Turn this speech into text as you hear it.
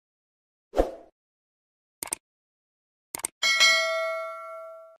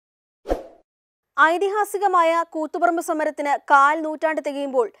ഐതിഹാസികമായ കൂത്തുപറമ്പ് സമരത്തിന് കാൽ നൂറ്റാണ്ട്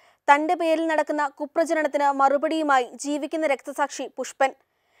തികയുമ്പോൾ തന്റെ പേരിൽ നടക്കുന്ന കുപ്രചരണത്തിന് മറുപടിയുമായി ജീവിക്കുന്ന രക്തസാക്ഷി പുഷ്പൻ.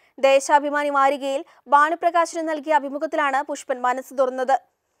 ദേശാഭിമാനി വാരികയിൽ ഭാനുപ്രകാശിന് നൽകിയ അഭിമുഖത്തിലാണ് പുഷ്പൻ മനസ്സ് തുറന്നത്.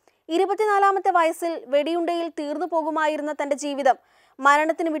 24ാമത്തെ വയസ്സിൽ വെടിയുണ്ടയിൽ തീർന്നു പോകുമായിരുന്ന തന്റെ ജീവിതം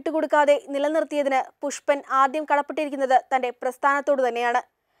മരണത്തിന് വിട്ടുകൊടുക്കാതെ നിലനിർത്തിയതിന് പുഷ്പൻ ആദ്യം കടപ്പെട്ടിരിക്കുന്നത് തന്റെ പ്രസ്ഥാനത്തോട് തന്നെയാണ്.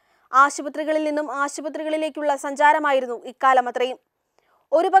 ആശുപത്രികളിൽ നിന്നും ആശുപത്രികളിലേക്കുള്ള സഞ്ചാരമായിരുന്നു ഇക്കാലം അത്രയും.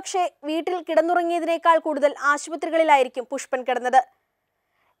 ഒരുപക്ഷെ വീട്ടിൽ കിടന്നുറങ്ങിയതിനേക്കാൾ കൂടുതൽ ആശുപത്രികളിലായിരിക്കും പുഷ്പൻ കിടന്നത്.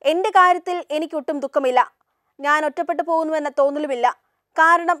 എന്റെ കാര്യത്തിൽ എനിക്കൊട്ടും ദുഃഖമില്ല. ഞാൻ ഒറ്റപ്പെട്ടു പോകുന്നുവെന്ന തോന്നലുമില്ല.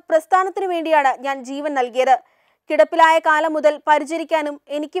 കാരണം പ്രസ്ഥാനത്തിനു വേണ്ടിയാണ് ഞാൻ ജീവൻ നൽകിയത്. കിടപ്പിലായ കാലം മുതൽ പരിചരിക്കാനും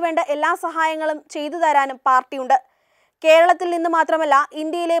എനിക്ക് വേണ്ട എല്ലാ സഹായങ്ങളും ചെയ്തു തരാനും പാർട്ടിയുണ്ട്. കേരളത്തിൽ നിന്ന് മാത്രമല്ല,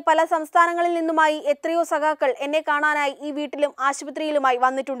 ഇന്ത്യയിലെ പല സംസ്ഥാനങ്ങളിൽ നിന്നുമായി എത്രയോ സഖാക്കൾ എന്നെ കാണാനായി ഈ വീട്ടിലും ആശുപത്രിയിലുമായി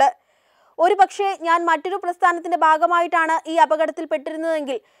വന്നിട്ടുണ്ട്. ഒരുപക്ഷെ ഞാൻ മറ്റൊരു പ്രസ്ഥാനത്തിന്റെ ഭാഗമായിട്ടാണ് ഈ അപകടത്തിൽ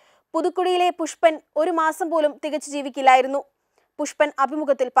പെട്ടിരുന്നതെങ്കിൽ പുതുക്കുടിയിലെ പുഷ്പൻ ഒരു മാസം പോലും തികച്ചു ജീവിക്കില്ലായിരുന്നു. പുഷ്പൻ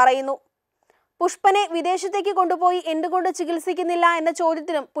അഭിമുഖത്തിൽ പറയുന്നു. പുഷ്പനെ വിദേശത്തേക്ക് കൊണ്ടുപോയി എന്തുകൊണ്ട് ചികിത്സിക്കുന്നില്ല എന്ന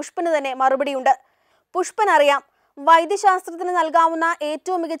ചോദ്യത്തിനും പുഷ്പന് തന്നെ മറുപടിയുണ്ട്. പുഷ്പൻ അറിയാം, വൈദ്യശാസ്ത്രത്തിന് നൽകാവുന്ന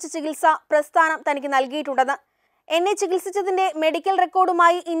ഏറ്റവും മികച്ച ചികിത്സ പ്രസ്ഥാനം തനിക്ക് നൽകിയിട്ടുണ്ടെന്ന്. എന്നെ ചികിത്സിച്ചതിന്റെ മെഡിക്കൽ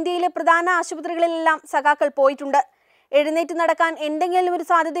റെക്കോർഡുമായി ഇന്ത്യയിലെ പ്രധാന ആശുപത്രികളിലെല്ലാം സഖാക്കൾ പോയിട്ടുണ്ട്. എഴുന്നേറ്റ് നടക്കാൻ എന്തെങ്കിലും ഒരു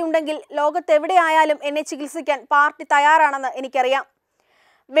സാധ്യതയുണ്ടെങ്കിൽ ലോകത്തെവിടെയായാലും എന്നെ ചികിത്സിക്കാൻ പാർട്ടി തയ്യാറാണെന്ന് എനിക്കറിയാം.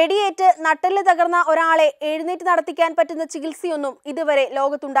 വെടിയേറ്റ് നട്ടെല്ല് തകർന്ന ഒരാളെ എഴുന്നേറ്റ് നടത്തിക്കാൻ പറ്റുന്ന ചികിത്സയൊന്നും ഇതുവരെ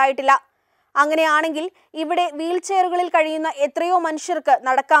ലോകത്തുണ്ടായിട്ടില്ല. അങ്ങനെയാണെങ്കിൽ ഇവിടെ വീൽ ചെയറുകളിൽ കഴിയുന്ന എത്രയോ മനുഷ്യർക്ക്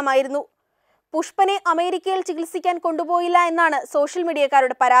നടക്കാമായിരുന്നു. പുഷ്പനെ അമേരിക്കയിൽ ചികിത്സിക്കാൻ കൊണ്ടുപോയില്ല എന്നാണ് സോഷ്യൽ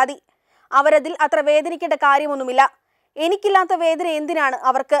മീഡിയക്കാരുടെ പരാതി. അവരതിൽ അത്ര വേദനിക്കേണ്ട കാര്യമൊന്നുമില്ല. എനിക്കില്ലാത്ത വേദന എന്തിനാണ്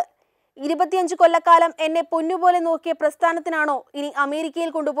അവർക്ക്? 25 കൊല്ലക്കാലം എന്നെ പൊന്നുപോലെ നോക്കിയ പ്രസ്ഥാനത്തിനാണോ ഇനി അമേരിക്കയിൽ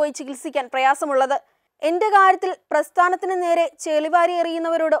കൊണ്ടുപോയി ചികിത്സിക്കാൻ പ്രയാസമുള്ളത്? എന്റെ കാര്യത്തിൽ പ്രസ്ഥാനത്തിന് നേരെ ചെളിവാരി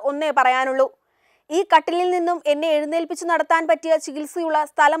എറിയുന്നവരോട് ഒന്നേ പറയാനുള്ളൂ. ഈ കട്ടിലിൽ നിന്നും എന്നെ എഴുന്നേൽപ്പിച്ച് നടത്താൻ പറ്റിയ ചികിത്സയുള്ള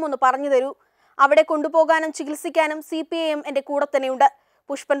സ്ഥലം ഒന്ന് പറഞ്ഞു തരൂ. അവിടെ കൊണ്ടുപോകാനും ചികിത്സിക്കാനും CPIM എന്റെ കൂടെ തന്നെയുണ്ട്,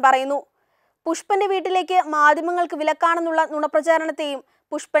 പുഷ്പൻ പറയുന്നു. പുഷ്പന്റെ വീട്ടിലേക്ക് മാധ്യമങ്ങൾക്ക് വിലക്കാണെന്നുള്ള നുണപ്രചാരണത്തെയും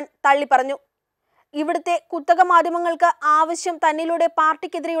പുഷ്പൻ തള്ളിപ്പറഞ്ഞു. ഇവിടുത്തെ കുത്തക മാധ്യമങ്ങൾക്ക് ആവശ്യം തന്നിലൂടെ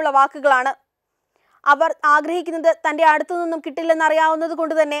പാർട്ടിക്കെതിരെയുള്ള വാക്കുകളാണ്. അവർ ആഗ്രഹിക്കുന്നത് തന്റെ അടുത്തു നിന്നും കിട്ടില്ലെന്നറിയാവുന്നത്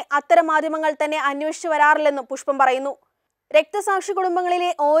കൊണ്ട് തന്നെ അത്തരം മാധ്യമങ്ങൾ തന്നെ അന്വേഷിച്ചു വരാറില്ലെന്നും പുഷ്പൻ പറയുന്നു. രക്തസാക്ഷി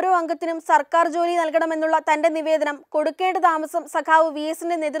കുടുംബങ്ങളിലെ ഓരോ അംഗത്തിനും സർക്കാർ ജോലി നൽകണമെന്നുള്ള തന്റെ നിവേദനം കൊടുക്കേണ്ട താമസം സഖാവ്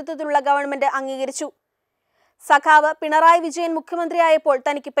VSന്റെ നേതൃത്വത്തിലുള്ള ഗവൺമെന്റ് അംഗീകരിച്ചു. സഖാവ് പിണറായി വിജയൻ മുഖ്യമന്ത്രിയായപ്പോൾ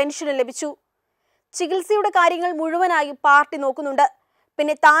തനിക്ക് പെൻഷനും ലഭിച്ചു. ചികിത്സയുടെ കാര്യങ്ങൾ മുഴുവനായും പാർട്ടി നോക്കുന്നുണ്ട്.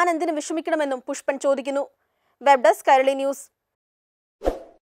 പിന്നെ താൻ എന്തിനു വിഷമിക്കണമെന്നും പുഷ്പൻ ചോദിക്കുന്നു. Web desk Kairali news.